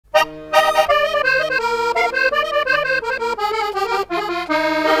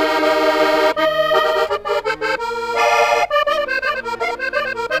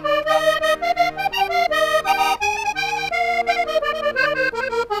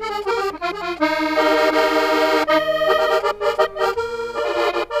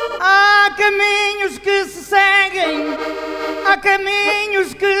Há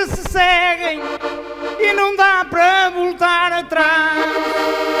caminhos que se seguem e não dá para voltar atrás.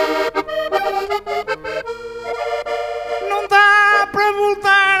 Não dá para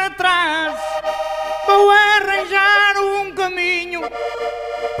voltar atrás. Vou arranjar um caminho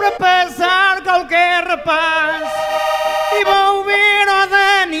para passar qualquer rapaz. E vou ver ao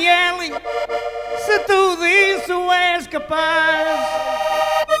Daniel se tu disso és capaz.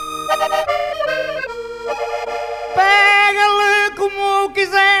 Pega-lhe como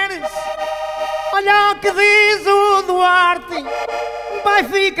quiseres, olha o que diz o Duarte, vai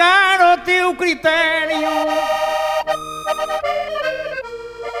ficar ao teu critério.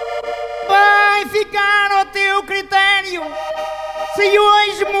 Vai ficar ao teu critério. Se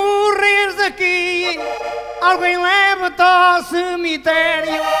hoje morreres aqui, alguém leva-te ao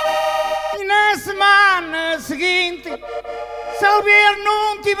cemitério. E na semana seguinte, se o ver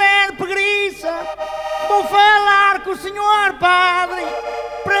não tiver preguiça, vou falar com o senhor padre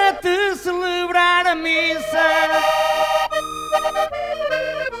para te celebrar a missa.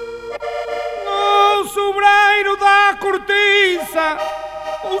 No sobreiro da cortiça,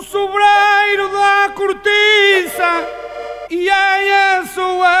 o sobreiro da cortiça, e é a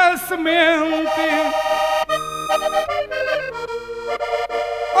sua semente.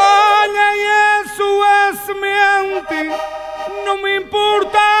 Olha a sua semente, não me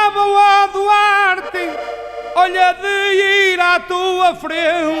importava o Duarte, olha de ir à tua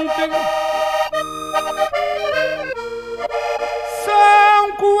frente.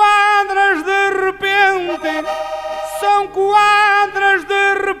 São quadras de repente, são quadras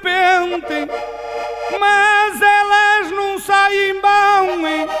de repente, mas elas não saem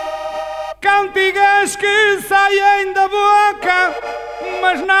bem. Cantigas que saem da boca,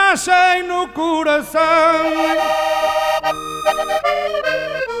 mas nascem no coração.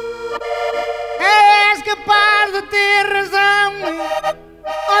 És capaz de ter razão,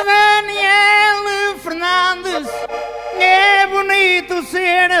 ó Daniel Fernandes, é bonito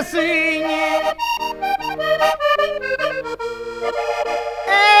ser assim.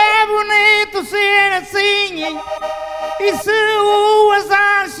 É bonito ser assim, e se o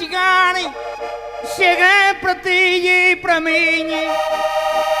azar chegar, chega para ti e para mim.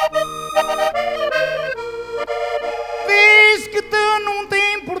 Diz que tu não te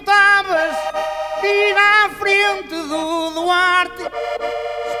importavas de ir à frente do Duarte.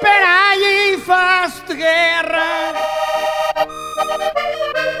 Espera aí e faço-te guerra.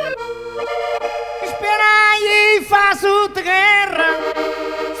 Espera aí e faço-te guerra.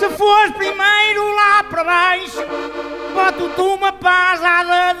 Se fores primeiro lá para baixo, boto-te uma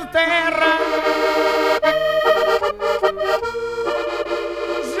pasada de terra.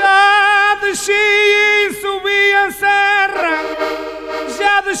 Já desci e subi a serra,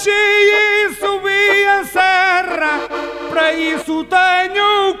 já desci e subi a serra, para isso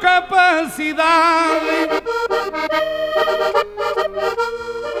tenho capacidade.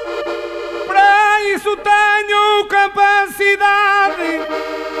 Para isso tenho capacidade.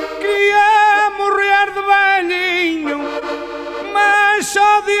 Queria morrer de velhinho, mas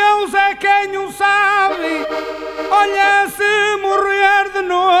só Deus é quem o sabe. Olha, se morrer de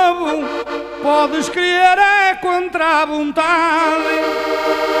novo, podes crer é contra a vontade.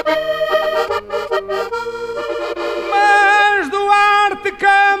 Mas Duarte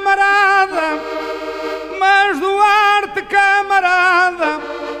camarada, mas Duarte camarada,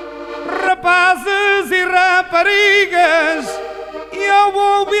 rapazes e raparigas, eu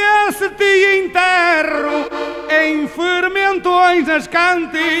vou ver se te enterro em fermentões nas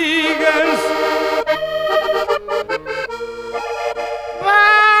cantigas.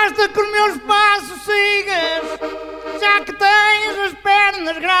 Basta que os meus passos sigas, já que tens as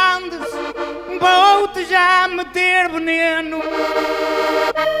pernas grandes, vou-te já meter veneno.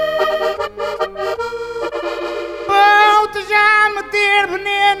 Vou-te já meter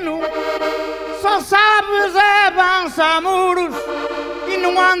veneno. Só sabes avançar muros e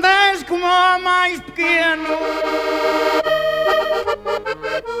não andas como o mais pequeno.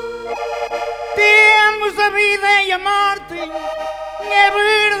 Temos a vida e a morte, é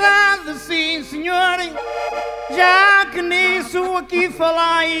verdade, sim senhor, já que nisso aqui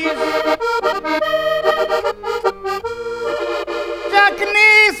falais. Já que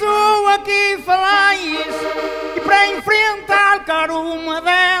nisso aqui falais, e para enfrentar cada uma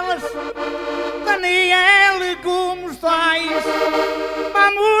delas bolas. Daniel, como estás?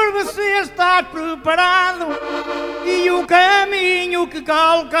 Vamos ver se estás preparado e o caminho que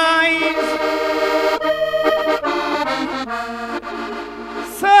calcais.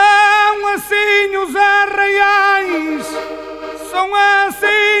 São assim os arraiais, são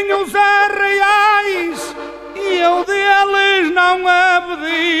assim os arraiais, e eu deles não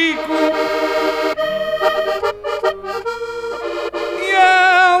abdico.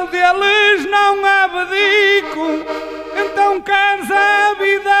 Eu deles não abdico. Então queres a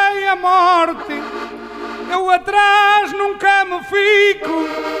vida e a morte? Eu atrás nunca me fico,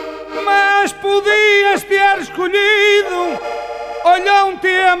 mas podias ter escolhido, olha, um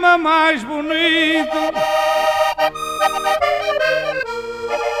tema mais bonito.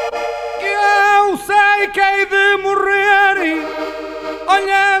 Eu sei que hei de morrer,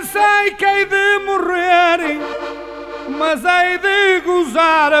 olha, sei que hei de morrer, mas hei de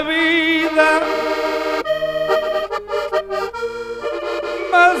gozar a vida.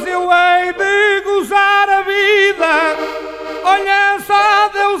 Mas eu hei de gozar a vida, olha, só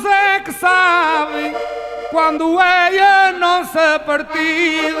Deus é que sabe quando é a nossa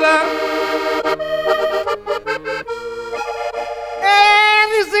partida. É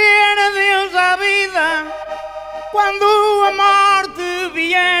dizer adeus à vida quando a morte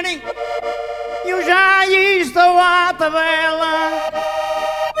vier. Eu já estou à tabela.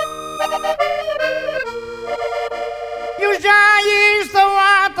 Eu já estou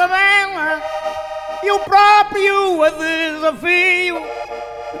à tabela. Eu próprio a desafio,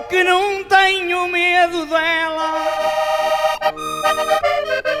 que não tenho medo dela.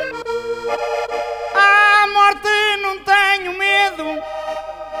 À morte não tenho medo.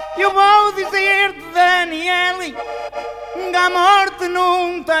 Eu vou dizer-te, Daniel, à morte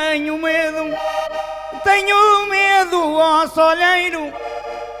não tenho medo. Tenho medo ao solheiro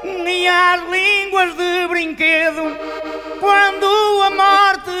e às línguas de brinquedo. Quando a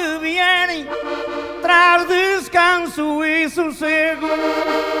morte vier, traz descanso e sossego.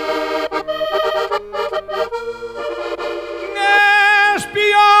 És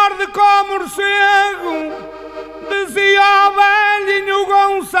pior de como morcego, dizia o velhinho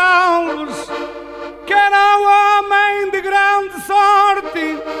Gonçalves, que era o homem de grande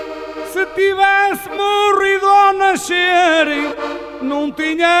sorte. Se tivesse morrido ao nascer, não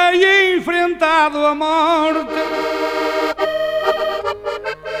tinha enfrentado a morte.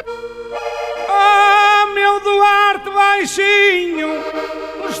 Ah, meu Duarte baixinho,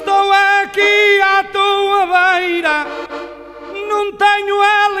 estou aqui à tua beira. Não tenho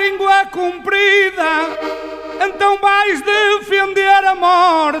a língua comprida, então vais defender a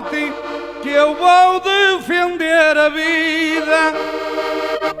morte, que eu vou defender a vida.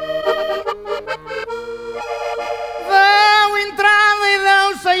 Dão entrada e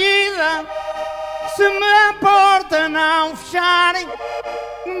dão saída, se me a porta não fecharem,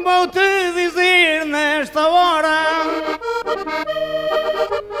 vou-te dizer nesta hora.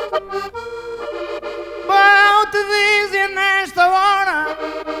 Vou-te dizer nesta hora,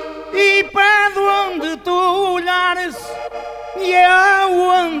 e para onde tu olhares, e é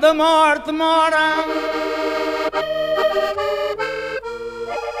onde a morte mora.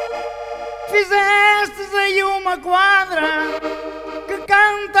 Fizestes aí uma quadra que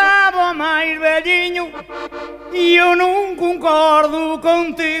cantava mais velhinho, e eu não concordo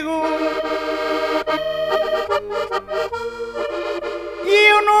contigo. E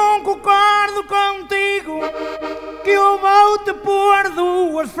eu não concordo contigo, que eu vou-te pôr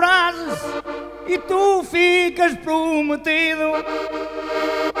duas frases e tu ficas prometido.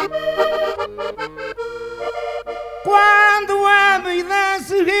 Quando a vida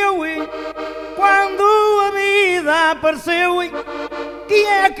seguiu, quando a vida apareceu, que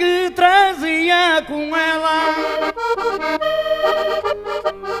é que trazia com ela?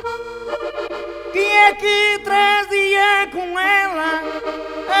 Que é que trazia com ela?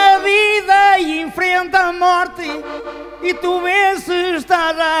 A vida e enfrenta a morte, e tu vês se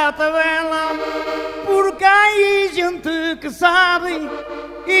estás à tabela. Porque há aí gente que sabe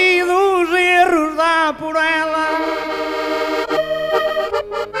e dos erros dá por ela.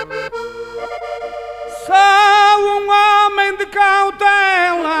 Sou um homem de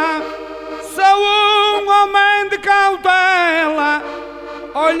cautela, sou um homem de cautela.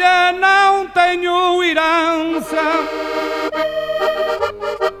 Olha, não tenho herança.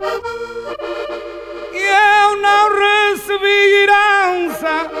 Eu não recebi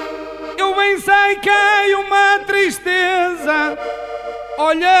herança. Eu bem sei que é uma tristeza,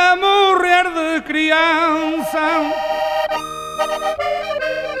 olha, morrer de criança.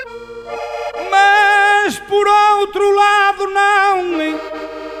 Mas por outro lado não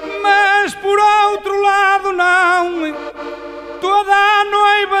Toda a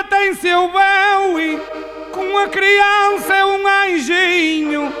noiva tem seu véu e com a criança é um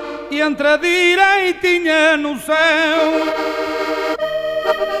anjinho e entre a direitinha no céu.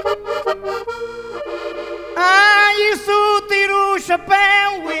 Isso tiro o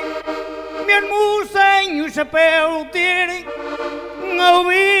chapéu e mesmo sem o chapéu ter,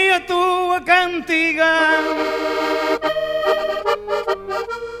 ouvi a tua cantiga.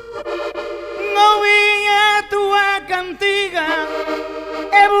 Ouvi a tua cantiga,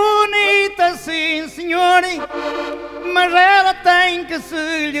 é bonita sim senhor, mas ela tem que se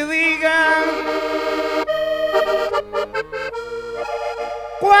lhe diga.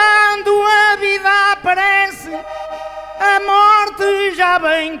 Quando a vida aparece, a morte já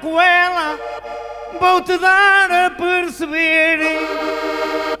vem com ela, vou-te dar a perceber.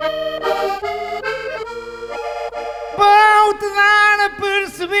 Vou-te dar a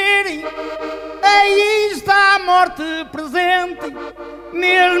perceber, aí está a morte presente,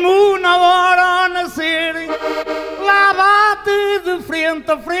 mesmo na hora ao nascer. Lá bate de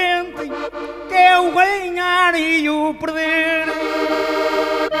frente a frente, que é o ganhar e o perder.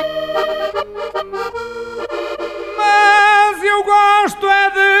 Mas eu gosto é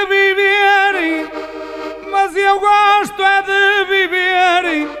de viver, mas eu gosto é de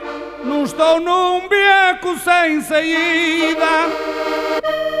viver, não estou num beco sem saída.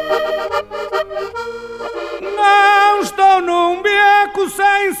 Não estou num beco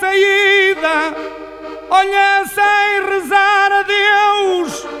sem saída, olha, sem rezar a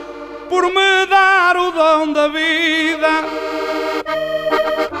Deus por me dar o dom da vida.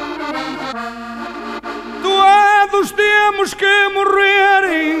 Todos temos que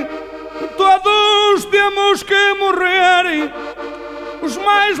morrer, todos temos que morrer, os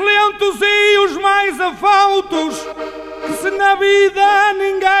mais lentos e os mais afautos, que se na vida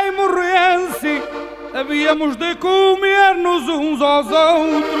ninguém morresse, havíamos de comer-nos uns aos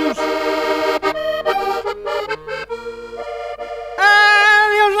outros.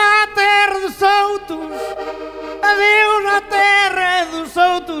 Adeus à terra dos soltos, adeus à terra dos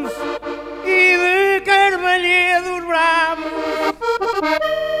soltos e de carvalhedos bravos.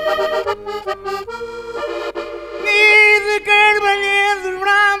 E de carvalhedos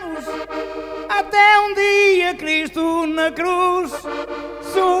bravos, até um dia Cristo na cruz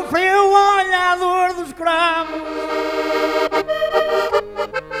sofreu, olha, a dor dos cravos.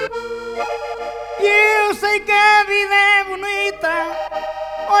 E eu sei que a vida é bonita,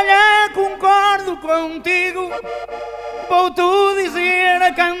 olha, concordo contigo, vou-te dizer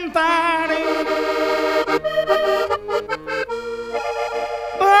a cantar.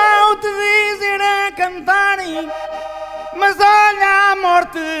 Vou-te dizer a cantar, mas olha, a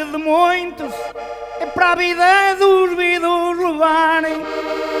morte de muitos é para a vida dos vidos levarem.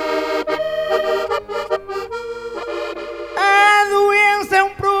 A doença é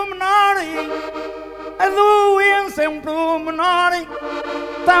um pormenor, a doença é um pormenor,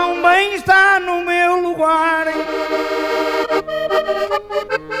 tão bem está no meu lugar.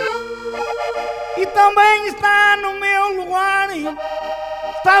 E também está no meu lugar,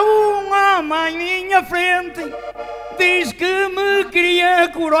 está um homem à minha frente, diz que me queria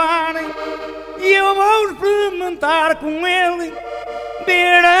curar, e eu vou experimentar com ele,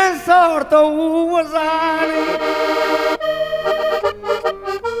 ver a sorte ou o azar.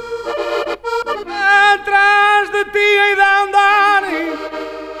 Atrás de ti hei de andar,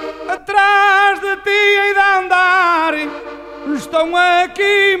 atrás de ti hei de andar, estão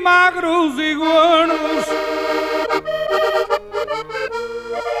aqui magros e gordos.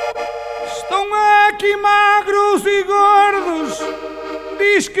 Estão aqui magros e gordos,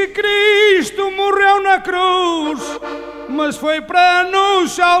 diz que Cristo morreu na cruz, mas foi para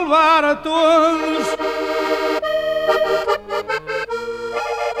nos salvar a todos.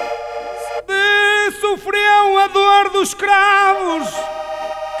 Se sofreu a dor dos cravos,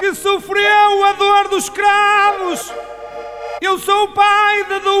 que sofreu a dor dos cravos, eu sou pai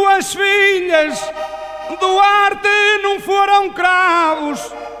de 2 filhas, Duarte não foram cravos,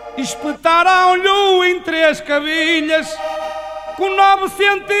 espetaram-lhe em 3 cavilhas, com 9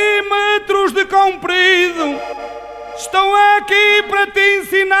 centímetros de comprido. Estou aqui para te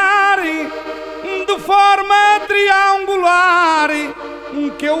ensinar, de forma triangular,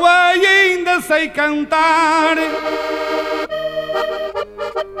 que eu ainda sei cantar.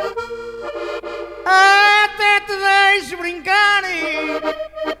 Até te deixo brincar,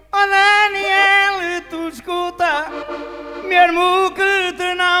 oh Daniel, tu escuta, mesmo que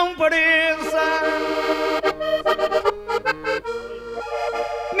te não pareça,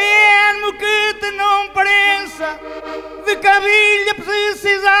 mesmo que te não pareça, cavilha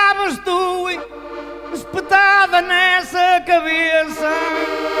precisavas tu, espetada nessa cabeça.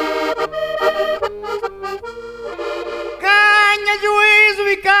 Ganha juízo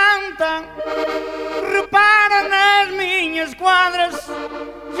e canta, repara nas minhas quadras,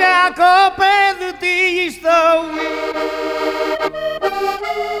 já que ao pé de ti estou.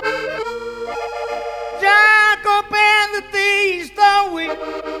 Já que ao pé de ti estou,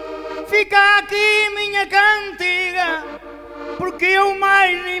 fica aqui minha cantiga, porque eu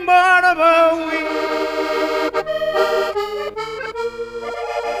mais embora vou.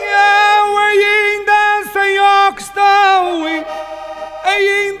 Eu ainda sei o que estou,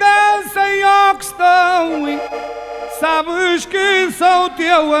 ainda sei o que estou. Sabes que sou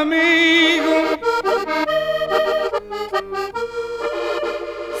teu amigo.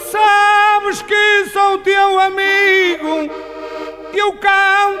 Sabes que sou teu amigo. Eu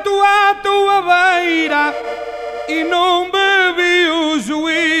canto à tua beira e não bebi o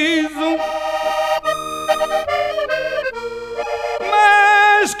juízo.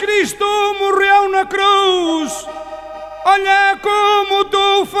 Mas Cristo morreu na cruz. Olha como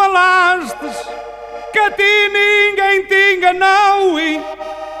tu falastes, que a ti ninguém te enganou,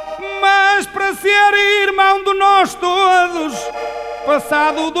 mas para ser irmão de nós todos,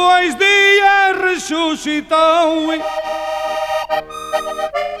 passado 2 dias ressuscitou.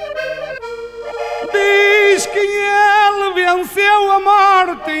 Diz que ele venceu a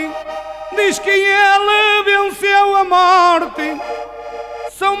morte, diz que ele venceu a morte.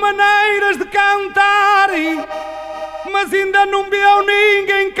 São maneiras de cantar, mas ainda não viu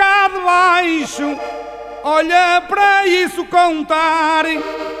ninguém cá de baixo. Olha para isso contar,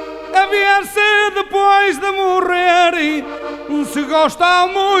 a ver se depois de morrer se gosta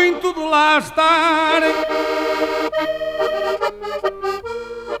muito de lá estar.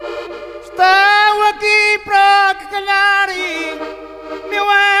 Estou aqui para calhar, meu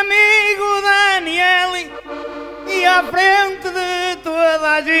amigo Daniel, e à frente de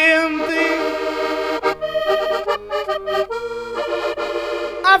toda a gente.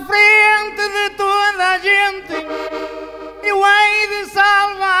 À frente de toda a gente, eu hei de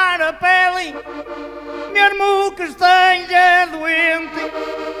salvar a pele, mesmo que esteja doente.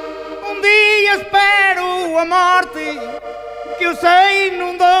 Um dia espero a morte, que eu sei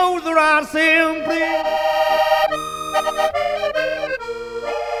não dou durar sempre.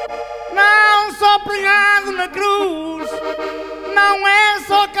 Não só pregado na cruz, não é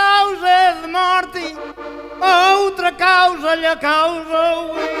só causa de morte, outra causa lhe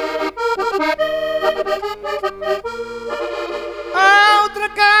causou. Outra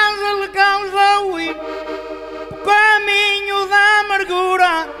causa lhe causou o caminho da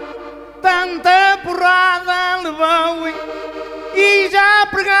amargura, tanta porrada levou. E já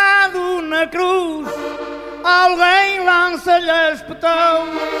pregado na cruz, alguém lança-lhe espetão.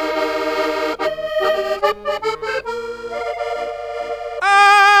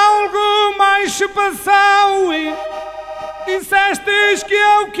 Algo mais se passou, dissestes que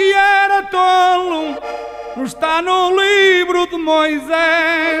eu que era tolo, está no livro de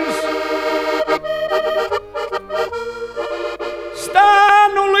Moisés. Está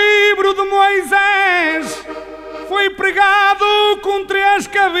no livro de Moisés, foi pregado com 3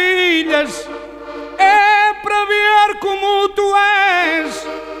 cavilhas, é para ver como tu és.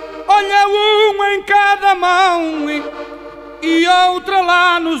 Olha, um em cada mão e outra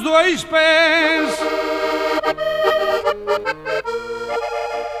lá nos 2 pés.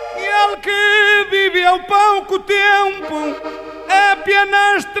 Ele que viveu pouco tempo,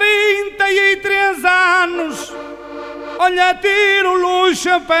 apenas 33 anos, olha, tiro-lhe o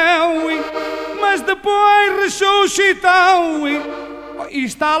chapéu, mas depois ressuscitou e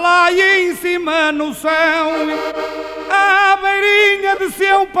está lá em cima no céu. À beirinha de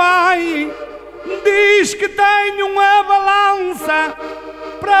seu pai, diz que tem uma balança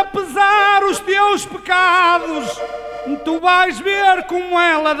para pesar os teus pecados. Tu vais ver como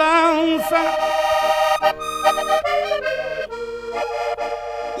ela dança.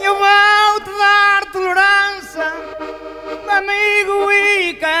 Eu vou-te dar tolerância, amigo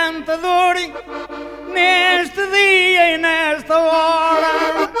e cantador, neste dia e nesta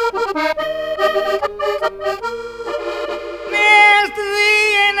hora. Neste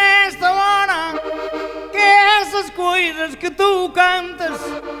dia e nesta hora, que essas coisas que tu cantas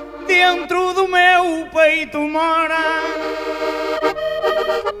dentro do meu peito mora.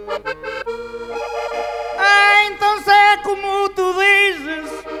 Então se é como tu dizes,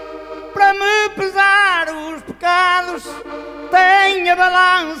 para me pesar os pecados, tem a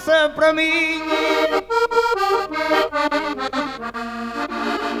balança para mim.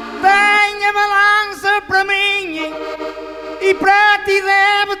 Tem a balança para mim, e para ti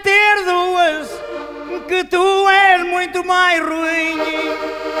deve ter 2, que tu és muito muito mais ruim.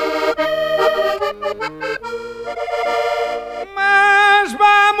 Mas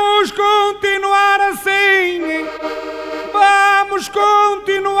vamos continuar assim, vamos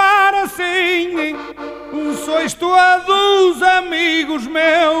continuar assim. Sois todos amigos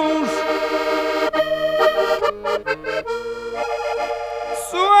meus.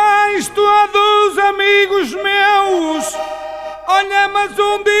 Sois todos amigos meus. Olha, mas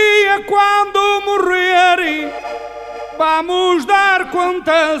um dia quando morrerem, vamos dar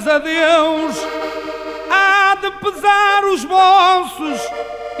contas a Deus. Há de pesar os vossos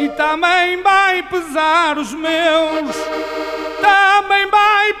e também vai pesar os meus. Também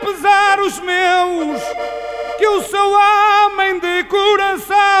vai pesar os meus, que eu sou homem de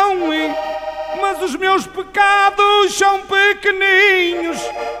coração, mas os meus pecados são pequeninhos,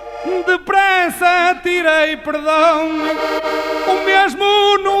 depressa tirei perdão. O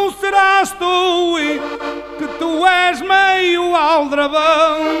mesmo não serás tu, que tu és meio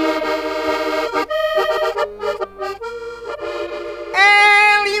aldrabão.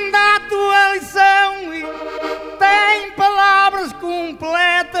 É linda a tua lição, tem palavras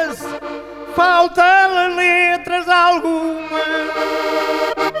completas, falta letras algumas.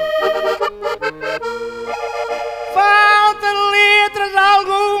 Falta letras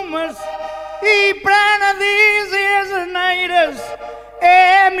algumas, e para não dizer asneiras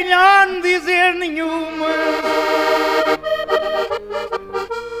é melhor não dizer nenhuma.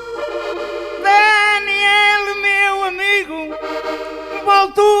 Daniel, meu amigo,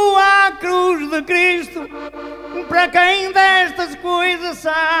 voltou à cruz de Cristo, para quem destas coisas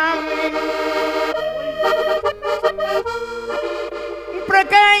sabe. Para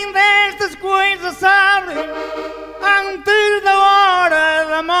quem destas coisas sabe, antes da hora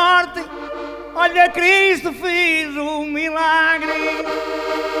da morte, olha, Cristo fez um milagre.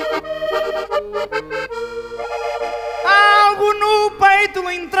 Algo no peito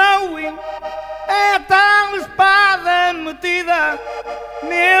entrou, é tal espada metida,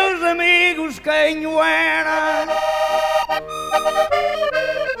 meus amigos, quem o era?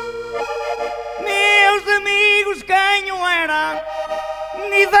 Meus amigos, quem o era?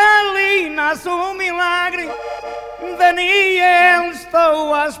 E dali nasce um milagre, Daniel,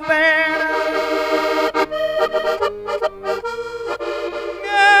 estou à espera.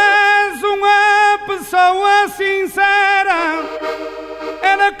 És uma pessoa sincera,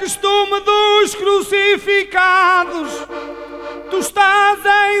 era costume dos crucificados. Tu estás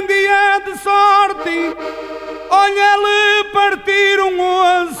em dia de sorte, olha-lhe partir um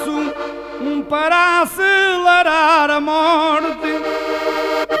osso, para acelerar a morte.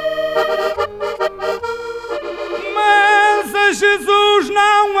 Mas a Jesus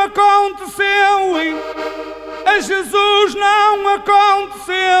não aconteceu, a Jesus não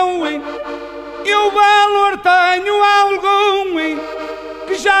aconteceu. Eu valor tenho algum,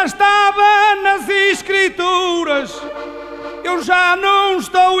 que já estava nas Escrituras. Eu já não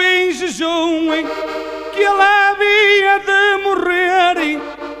estou em jejum, que ele havia de morrer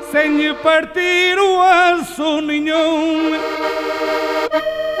sem lhe partir o osso nenhum.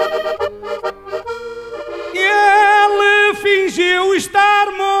 Ele fingiu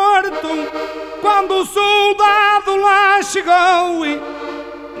estar morto quando o soldado lá chegou.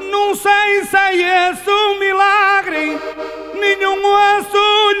 Não sei se é esse um milagre, nenhum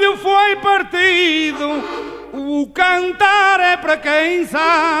osso lhe foi partido. O cantar é para quem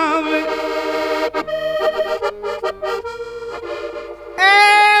sabe.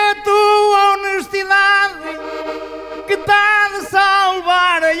 É a tua honestidade que está de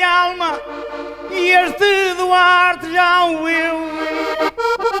salvar a alma, e este Duarte já o viu.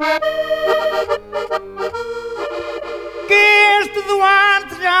 Que este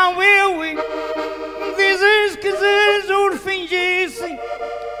Duarte já o viu. Dizes que Jesus fingisse,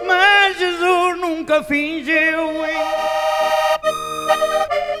 mas Jesus nunca fingiu.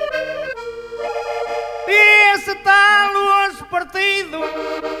 Esse tal osso partido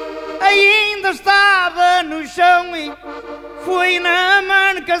ainda estava no chão, e foi na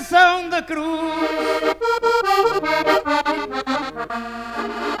marcação da cruz.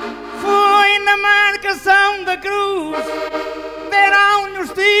 Foi na marcação da cruz, deram-lhe um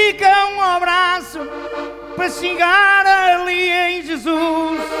esticão ao braço para chegar ali em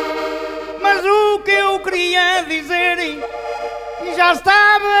Jesus. Mas o que eu queria dizer, já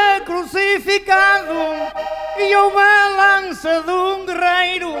estava crucificado, e houve a lança de um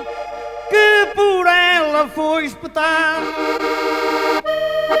guerreiro que por ela foi espetado.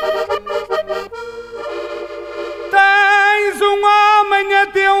 Tens um homem a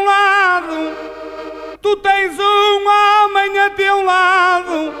teu lado, tu tens um homem a teu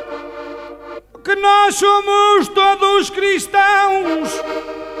lado, que nós somos todos cristãos,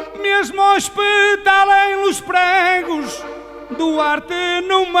 mesmo ao espetarem os pregos, Duarte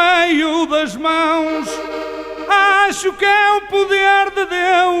no meio das mãos. Acho que é o poder de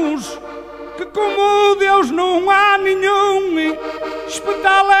Deus, que como Deus não há nenhum,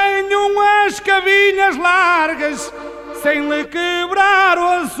 espetalem umas cavinhas largas, sem lhe quebrar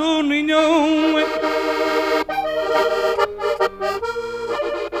osso nenhum.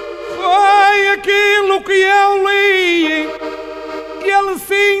 Foi aquilo que eu li, que ele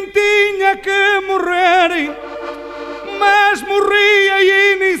sim tinha que morrer, mas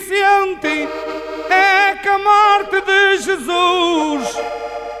morria inocente. É que a morte de Jesus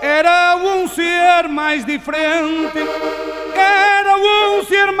era um ser mais diferente, era um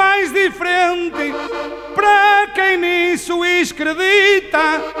ser mais diferente. Para quem nisso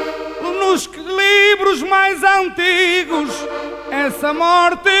acredita, nos livros mais antigos, essa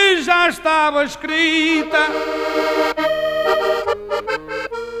morte já estava escrita.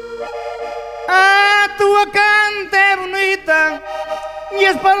 A tua canta é bonita e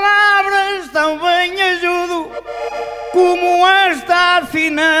as palavras tão bem ajudo, como a estar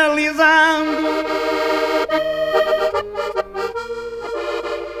finalizando,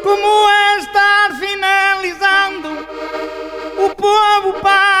 como a estar finalizando. O povo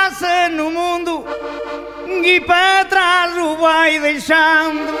passa no mundo e para trás o vai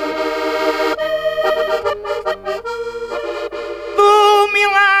deixando. Do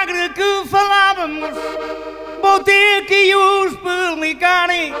milagre que falávamos, vou ter que o explicar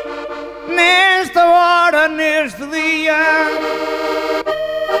nesta hora, neste dia.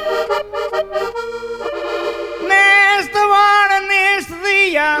 Nesta hora, neste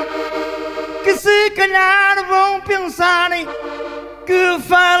dia, que se calhar vão pensar que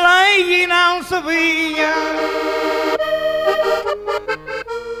falei e não sabia,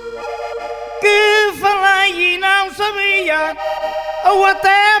 que falei e não sabia, ou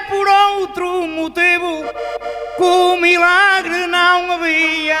até por outro motivo, que o milagre não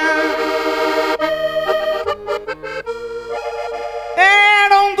havia.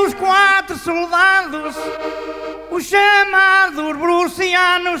 Eram dos 4 soldados, os chamados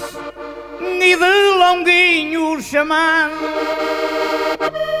brucianos, e de Longuinho chamado,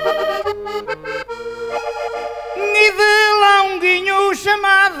 e de Longuinho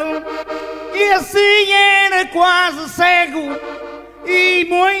chamado. Esse era quase cego e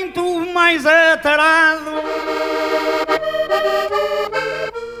muito mais atarado.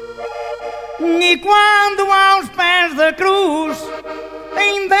 E quando aos pés da cruz,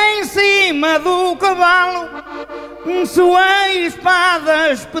 ainda em cima do cavalo, sua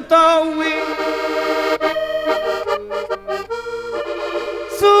espada espetou,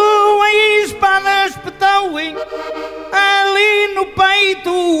 sua espada espetou ali no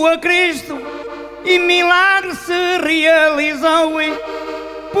peito a Cristo, e milagre se realizou,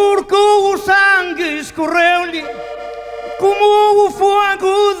 porque o sangue escorreu-lhe como o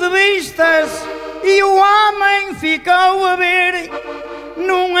fogo de vistas, e o homem ficou a ver.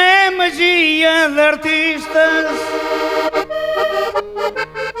 Não é magia de artistas.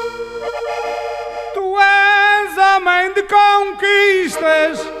 Tu és homem de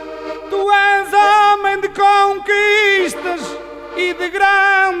conquistas, tu és homem de conquistas e de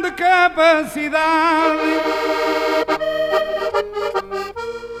grande capacidade,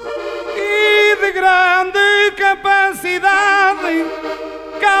 e de grande capacidade,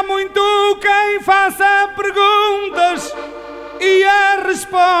 que há muito quem faça perguntas e a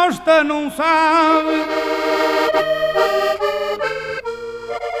resposta não sabe.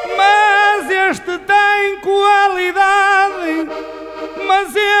 Mas este tem qualidade,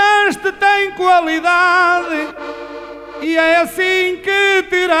 mas este tem qualidade, e é assim que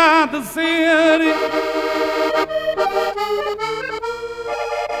terá de ser.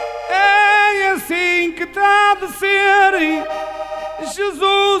 É assim que terá de ser.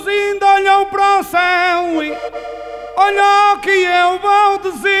 Jesus ainda olhou para o céu, olha o que eu vou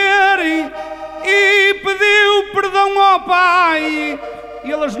dizer, e pediu perdão ao Pai.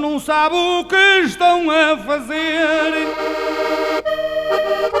 Eles não sabem o que estão a fazer.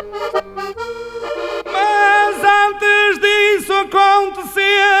 Mas antes disso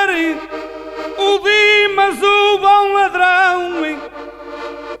acontecer, o Dimas, o bom ladrão,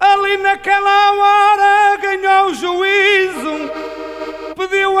 ali naquela hora ganhou juízo,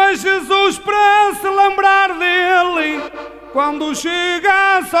 pediu a Jesus para se lembrar dele quando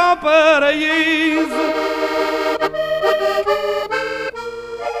chegasse ao paraíso.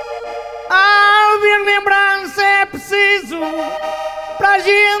 Ao ver lembrança é preciso para a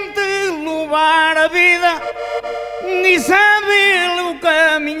gente louvar a vida e saber o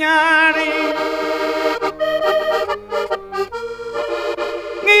caminhar.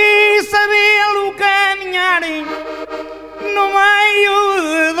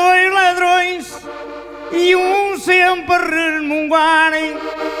 resmungarem.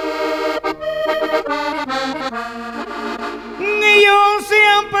 E eu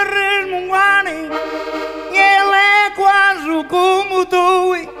sempre a resmungarem. Ele é quase como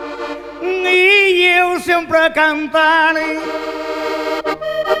tu e eu sempre a cantar.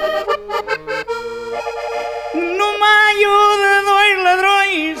 No meio de dois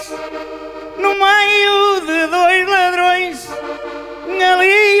ladrões, no meio de dois ladrões,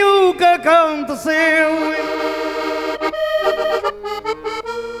 ali o que aconteceu.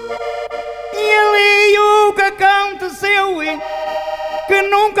 E ali o que aconteceu, que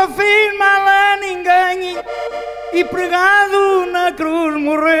nunca fiz mal a ninguém e pregado na cruz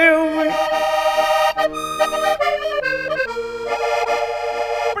morreu.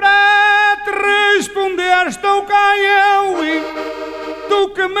 Para te responder estou cá eu, tu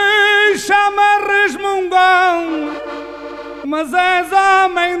que me chamas resmungão, mas és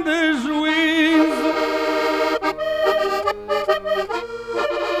homem de juízo.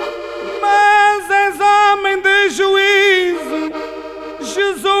 Mas és homem de juízo.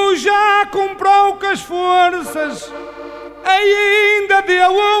 Jesus já comprou com as forças, ainda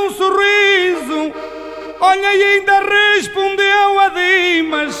deu um sorriso. Olha, ainda respondeu a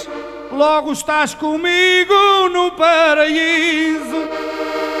Dimas, logo estás comigo no paraíso.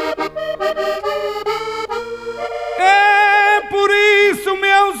 É por isso,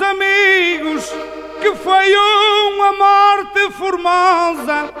 meus amigos, que foi uma morte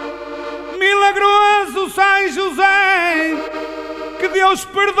formosa. Milagroso São José, que Deus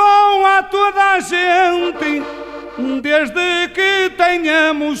perdoa a toda a gente, desde que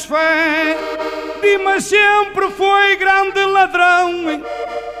tenhamos fé. Dimas sempre foi grande ladrão,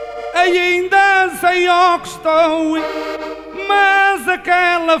 ainda sei o que estou, mas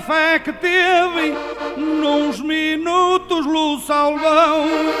aquela fé que teve, nos minutos lhe salvou.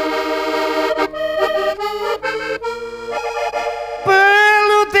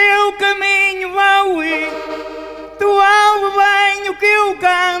 Pelo teu caminho vou, tu ouve bem o que eu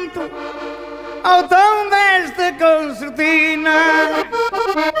canto, ao tom desta concertina.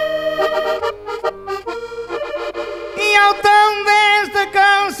 E ao tom desta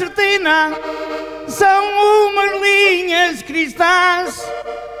concertina são umas linhas cristãs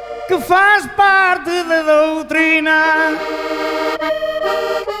que faz parte da doutrina.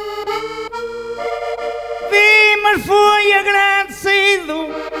 Dimas foi agradecido,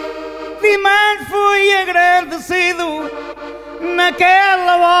 Dimas foi agradecido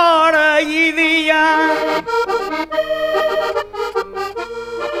naquela hora e dia.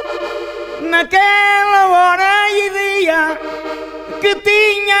 Naquela hora e dia que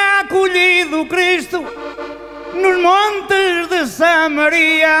tinha acolhido Cristo nos montes de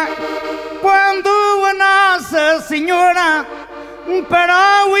Samaria, quando a Nossa Senhora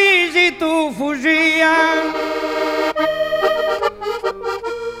para o Egito fugia.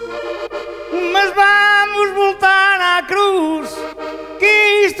 Mas vamos voltar à cruz,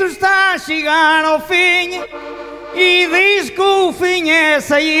 que isto está a chegar ao fim, e diz que o fim é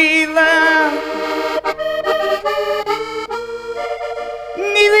saída.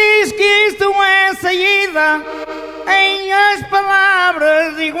 E diz que isto é saída em as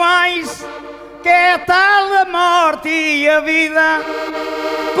palavras iguais, que é tal a morte e a vida,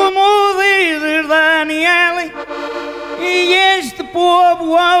 como diz Daniel, e este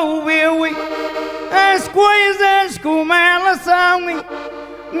povo ouviu as coisas como elas são,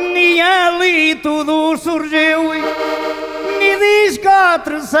 e ali tudo surgiu. E diz que ao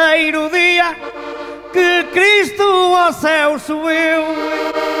terceiro dia que Cristo ao céu subiu.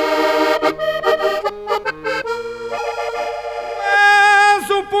 Mas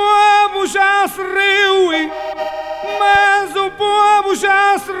o povo já se riu, mas o povo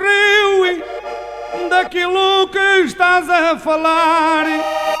já se riu daquilo que estás a falar,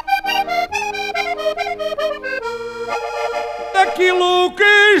 daquilo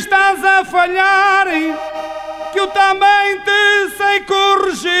que estás a falhar, que eu também te sei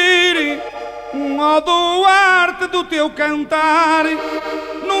corrigir. Ó Duarte, do teu cantar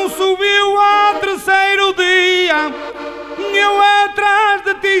não subiu ao terceiro dia, eu atrás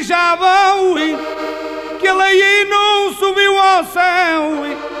de ti já vou, que ele aí não subiu ao céu,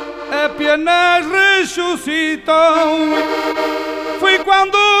 apenas ressuscitou. Foi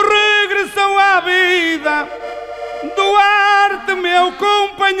quando regressou à vida Duarte, meu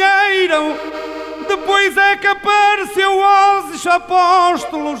companheiro, depois é que apareceu aos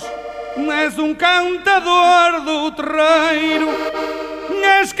apóstolos. És um cantador do terreiro,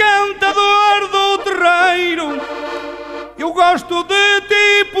 és cantador do terreiro. Eu gosto de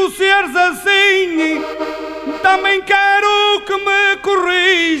ti por seres assim, também quero que me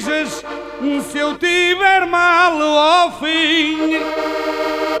corrijas se eu tiver mal ao fim.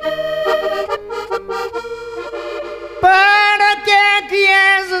 Para que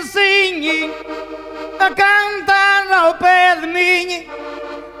és assim, a cantar ao pé de mim,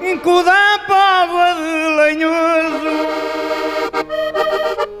 enco da Póvoa de lenhoso?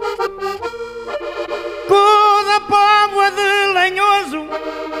 Co da Póvoa de lenhoso,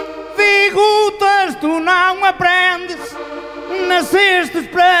 digo-te, tu não aprendes, nascestes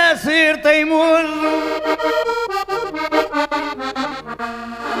para ser teimoso.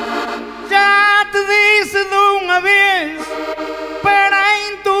 Já te disse de uma vez, para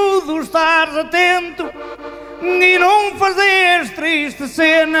em tudo estares atento e não fazeres tristes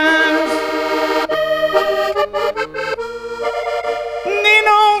cenas. E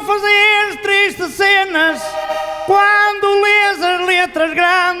não fazeres tristes cenas quando lês as letras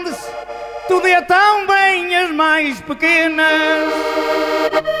grandes, tu dê tão bem as mais pequenas.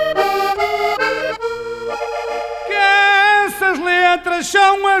 Que essas letras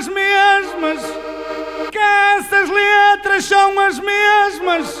são as mesmas, que essas letras são as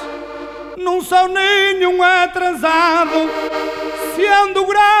mesmas, não são nenhum atrasado, sendo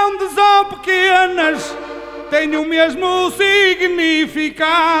grandes ou pequenas, têm o mesmo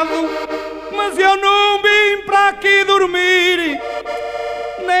significado. Mas eu não vim para aqui dormir,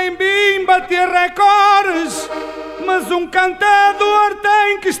 nem vim bater recordes, mas um cantador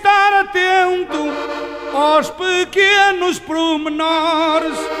tem que estar atento aos pequenos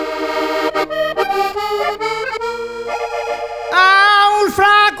pormenores. Há uns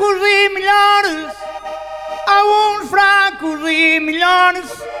fracos e melhores, há uns fracos e melhores,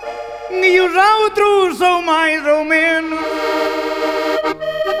 e os outros são mais ou menos.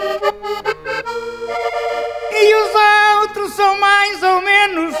 E os outros são mais ou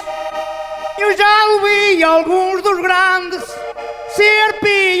menos. Eu já ouvi alguns dos grandes ser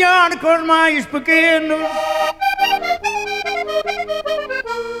pior que os mais pequenos.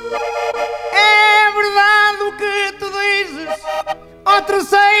 É verdade o que tu dizes, ao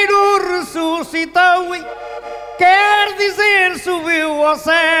terceiro ressuscitou, quer dizer subiu ao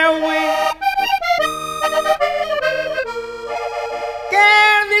céu.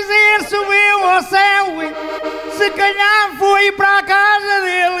 Quer dizer subiu ao céu, se calhar foi para a casa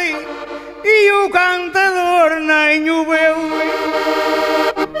dele e o cantador nem o viu.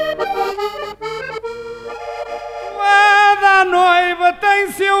 Toda a noiva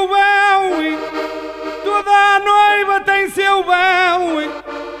tem seu véu, toda a noiva tem seu véu,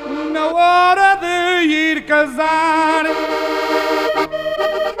 na hora de ir casar.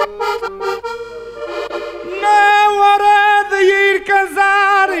 Na hora de ir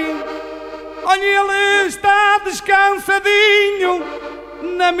casar, olha, ele está descansadinho,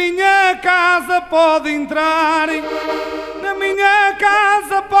 na minha casa pode entrar, na minha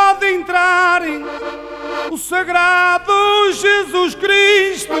casa pode entrar o sagrado Jesus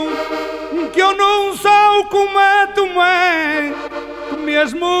Cristo, que eu não sou como a Tomé, que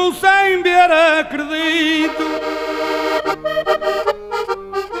mesmo sem ver acredito.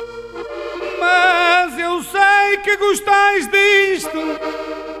 Mas eu sei que gostais disto,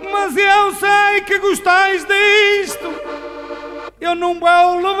 mas eu sei que gostais disto. Eu não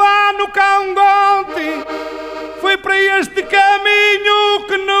vou levar no cangote, foi para este caminho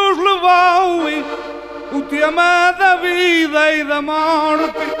que nos levou o tema da vida e da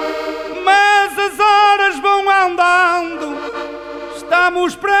morte. Mas as horas vão andando,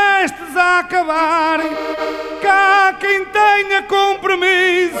 estamos prestes a acabar. Cá quem tenha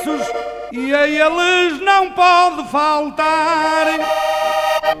compromissos e a eles não pode faltar.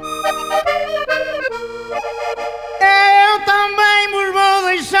 Eu também vos vou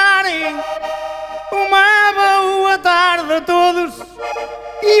deixar uma boa tarde a todos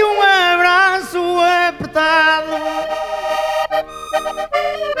e um abraço apertado.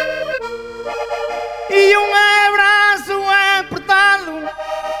 E um abraço apertado,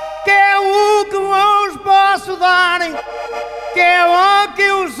 que é o que vos posso dar, que é o que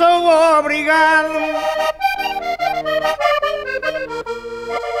eu sou obrigado.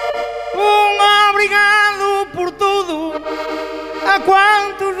 Um obrigado por tudo, a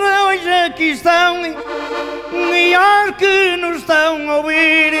quantos hoje aqui estão e aos que nos estão a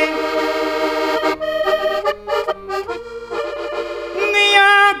ouvir. E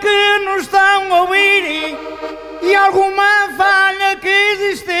aos que nos estão a ouvir, e alguma falha que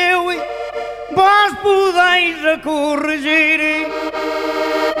existiu, vós podeis a corrigir.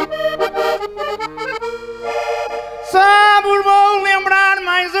 Só vos vou lembrar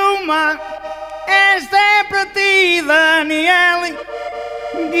mais uma, esta é para ti, Daniel,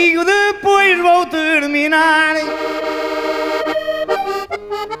 digo depois vou terminar.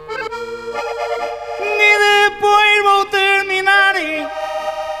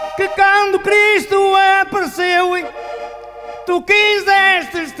 que quando Cristo apareceu, tu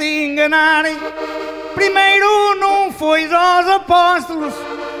quisestes te enganar. Primeiro não foi aos apóstolos,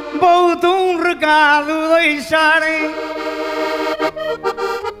 vou-te um recado deixar.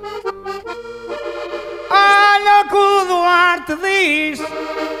 Olha o que o Duarte diz,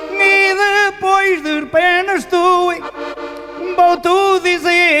 e depois de apenas tu, vou-te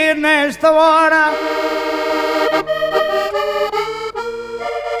dizer nesta hora.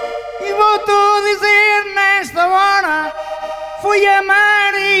 E vou-te dizer nesta hora, foi a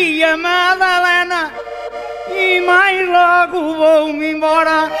Maria Madalena, e mais logo vou-me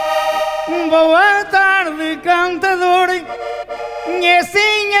embora. Boa tarde, cantador, e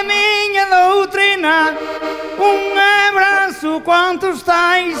assim a minha doutrina. Um abraço quanto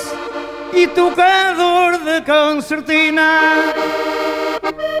estais, e tocador de concertina.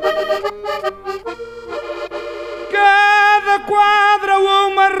 Cada quadra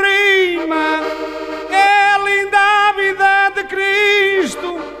uma rima, é linda a vida de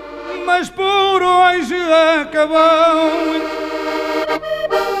Cristo, mas por hoje acabou.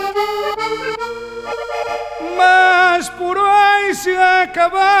 Mas por hoje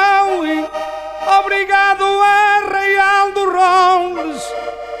acabou. Obrigado a Real do Roldes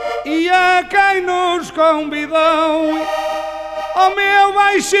e a quem nos convidou. Ó meu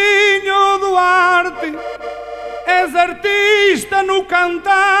baixinho Duarte, és artista no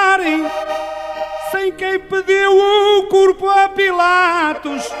cantar, sem quem pediu o corpo a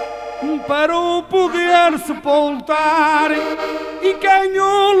Pilatos para o poder sepultar, e quem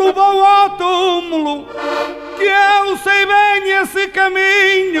o levou ao túmulo, que eu sei bem esse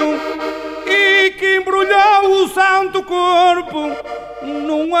caminho, e que embrulhou o santo corpo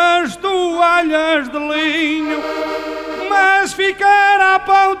numas toalhas de linho. Mas ficará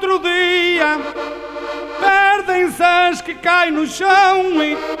para outro dia, perdem-se as que caem no chão.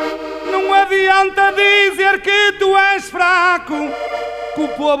 Não adianta dizer que tu és fraco, que o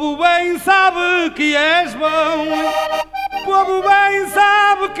povo bem sabe que és bom. O povo bem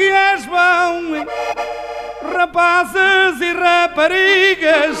sabe que és bom. Rapazes e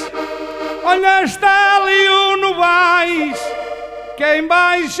raparigas, olha, está ali o Novaes, que é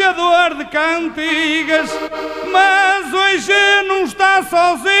embaixador de cantigas. Mas hoje não está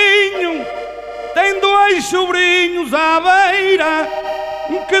sozinho, tem dois sobrinhos à beira,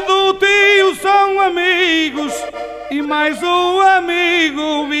 que do tio são amigos, e mais o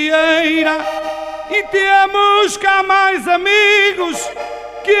amigo Vieira. E temos cá mais amigos,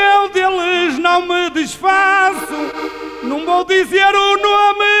 que eu deles não me desfaço. Não vou dizer o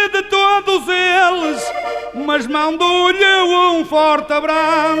nome de todos eles, mas mando-lhe um forte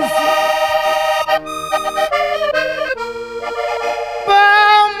abraço.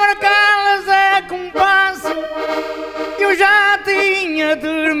 Vão marcá-las a compasso, eu já tinha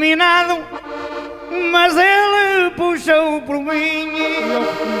terminado, mas ele puxou por mim.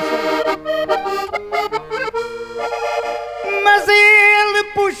 Mas ele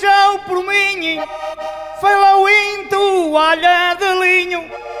puxou por mim, falou em toalha de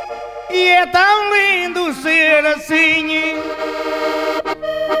linho, e é tão lindo ser assim.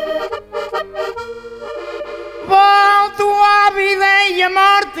 Volto à vida e à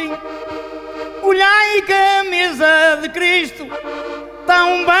morte, olhai que a mesa de Cristo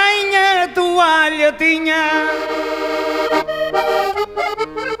tão bem a toalha tinha.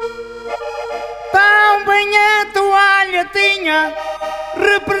 Tão bem a toalha tinha,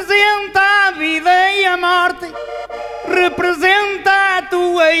 representa a vida e a morte, representa a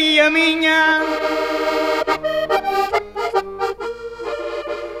tua e a minha.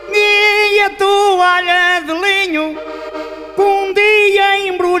 E a toalha de linho que um dia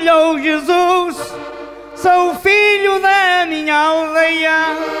embrulhou Jesus, sou filho da minha aldeia.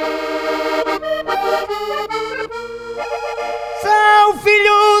 Sou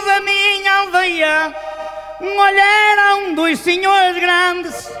filho da minha aldeia. Olharam dois senhores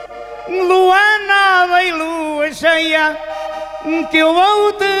grandes, lua nova e lua cheia, que eu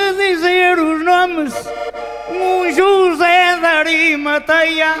vou-te dizer os nomes: um José da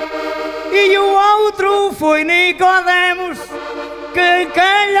Arimateia, e o outro foi Nicodemos, que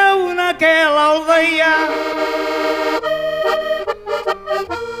calhou naquela aldeia.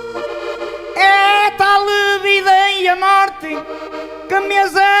 É tal a vida e a morte que a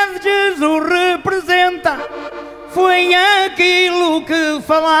mesa de Jesus representa, foi aquilo que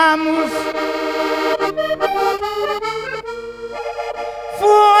falamos.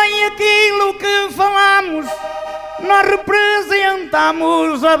 Foi aquilo que falamos, nós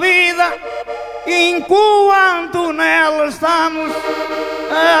representamos a vida enquanto nela estamos.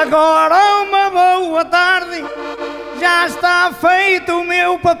 Agora uma boa tarde, já está feito o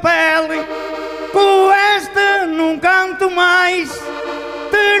meu papel. Com esta não canto mais,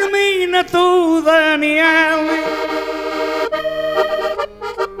 termina tu, Daniel.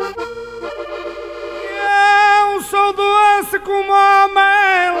 Eu sou doce como a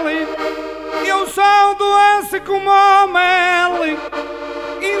mel, eu sou doce como a mel,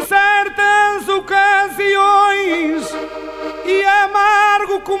 em certas ocasiões, e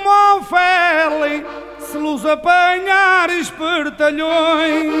amargo como o fel, se los apanhar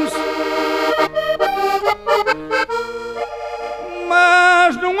espertalhões.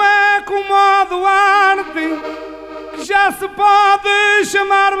 Mas não é como o Duarte, que já se pode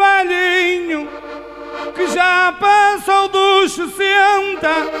chamar velhinho, que já passou dos 60,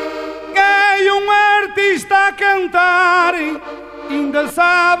 é um artista a cantar, ainda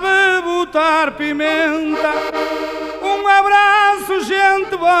sabe botar pimenta. Um abraço,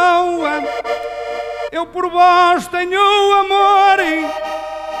 gente boa, eu por vós tenho amor.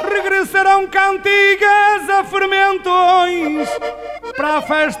 Regressarão cantigas a fermentões para a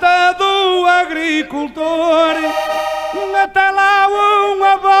festa do agricultor. Até lá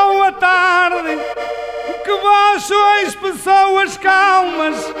uma boa tarde, que vós sois pessoas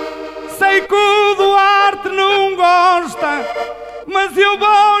calmas. Sei que o Duarte não gosta, mas eu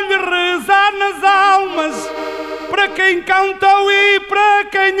vou-lhe rezar nas almas, para quem cantou e para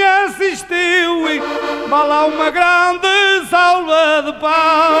quem assistiu. Vá lá uma grande salva de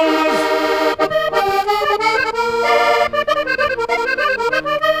palmas.